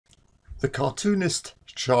The cartoonist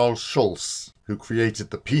Charles Schulz, who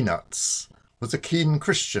created the Peanuts, was a keen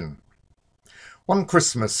Christian. One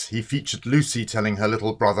Christmas he featured Lucy telling her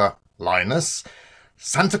little brother, Linus,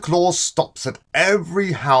 Santa Claus stops at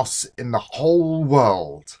every house in the whole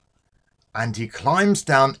world, and he climbs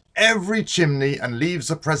down every chimney and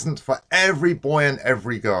leaves a present for every boy and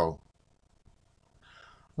every girl.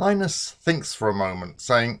 Linus thinks for a moment,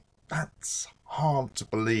 saying, "That's hard to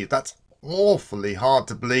believe, that's awfully hard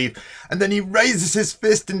to believe," and then he raises his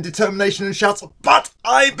fist in determination and shouts, "But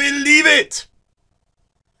I believe it!"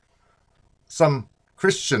 Some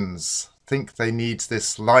Christians think they need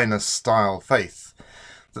this Linus-style faith,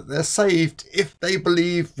 that they're saved if they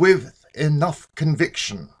believe with enough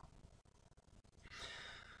conviction.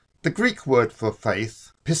 The Greek word for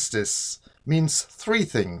faith, pistis, means three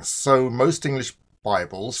things, so most English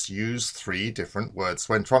Bibles use three different words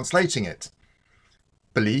when translating it: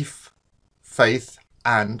 belief, faith,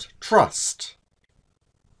 and trust.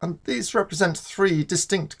 And these represent three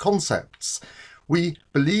distinct concepts. We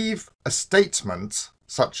believe a statement,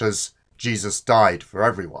 such as Jesus died for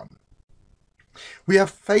everyone. We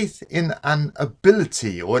have faith in an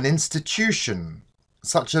ability or an institution,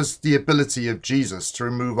 such as the ability of Jesus to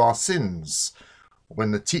remove our sins, or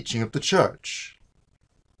in the teaching of the church.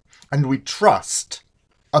 And we trust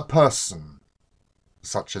a person,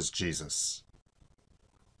 such as Jesus.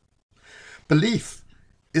 Belief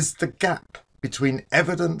is the gap between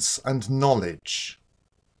evidence and knowledge.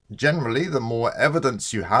 Generally, the more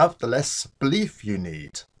evidence you have, the less belief you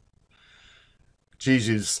need.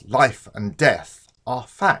 Jesus' life and death are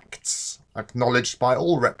facts, acknowledged by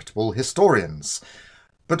all reputable historians.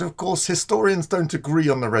 But of course, historians don't agree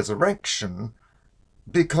on the resurrection,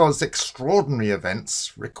 because extraordinary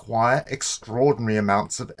events require extraordinary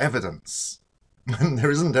amounts of evidence. And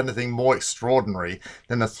there isn't anything more extraordinary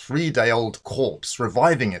than a 3-day-old corpse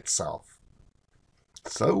reviving itself.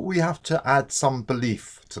 So we have to add some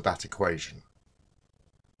belief to that equation.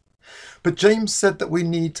 But James said that we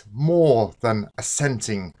need more than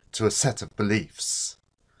assenting to a set of beliefs.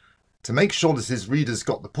 To make sure that his readers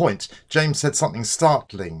got the point, James said something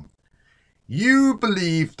startling. You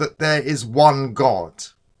believe that there is one God.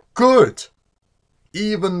 Good!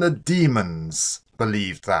 Even the demons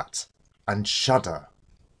believe that and shudder.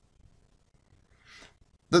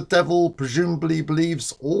 The devil presumably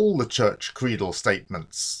believes all the church creedal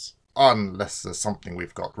statements, unless there's something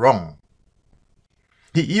we've got wrong.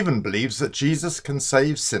 He even believes that Jesus can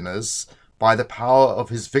save sinners by the power of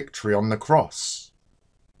his victory on the cross.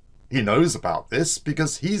 He knows about this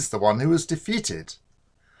because he's the one who was defeated.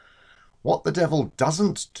 What the devil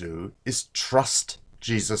doesn't do is trust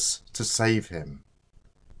Jesus to save him.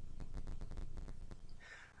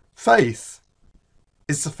 Faith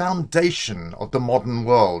is the foundation of the modern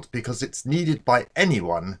world because it's needed by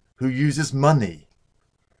anyone who uses money.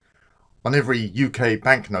 On every UK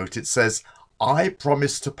banknote it says, "I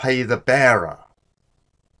promise to pay the bearer."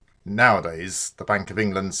 Nowadays, the Bank of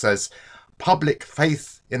England says, "Public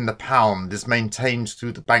faith in the pound is maintained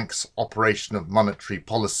through the bank's operation of monetary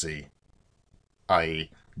policy,"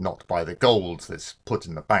 i.e. not by the gold that's put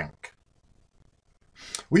in the bank.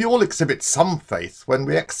 We all exhibit some faith when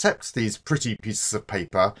we accept these pretty pieces of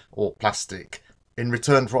paper or plastic in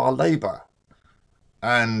return for our labour.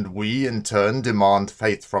 And we, in turn, demand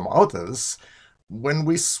faith from others when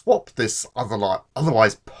we swap this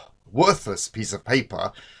otherwise worthless piece of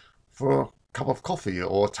paper for a cup of coffee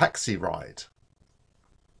or a taxi ride.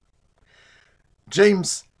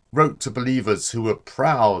 James wrote to believers who were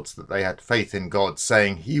proud that they had faith in God,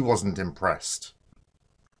 saying he wasn't impressed.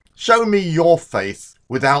 Show me your faith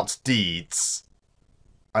without deeds,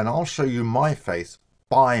 and I'll show you my faith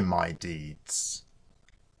by my deeds.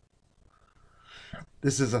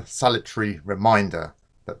 This is a salutary reminder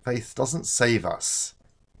that faith doesn't save us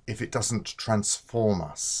if it doesn't transform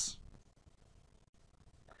us.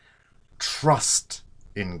 Trust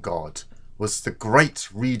in God was the great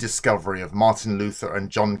rediscovery of Martin Luther and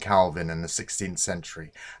John Calvin in the 16th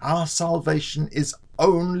century. Our salvation is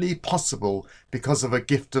only possible because of a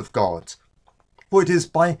gift of God. For it is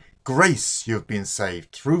by grace you have been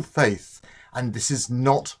saved, through faith, and this is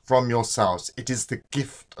not from yourselves, it is the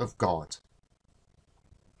gift of God.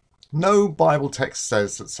 No Bible text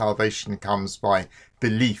says that salvation comes by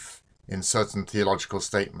belief in certain theological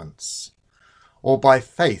statements, or by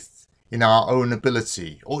faith in our own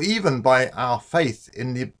ability, or even by our faith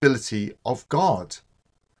in the ability of God.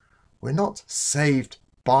 We're not saved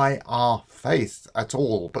by our faith at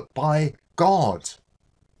all, but by God.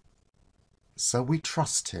 So we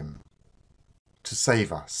trust him to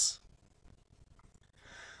save us.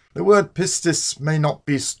 The word pistis may not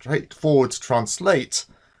be straightforward to translate,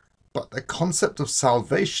 But the concept of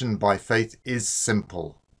salvation by faith is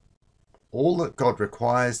simple. All that God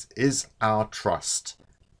requires is our trust.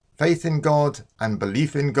 Faith in God and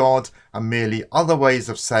belief in God are merely other ways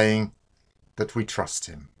of saying that we trust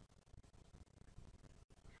Him.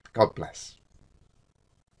 God bless.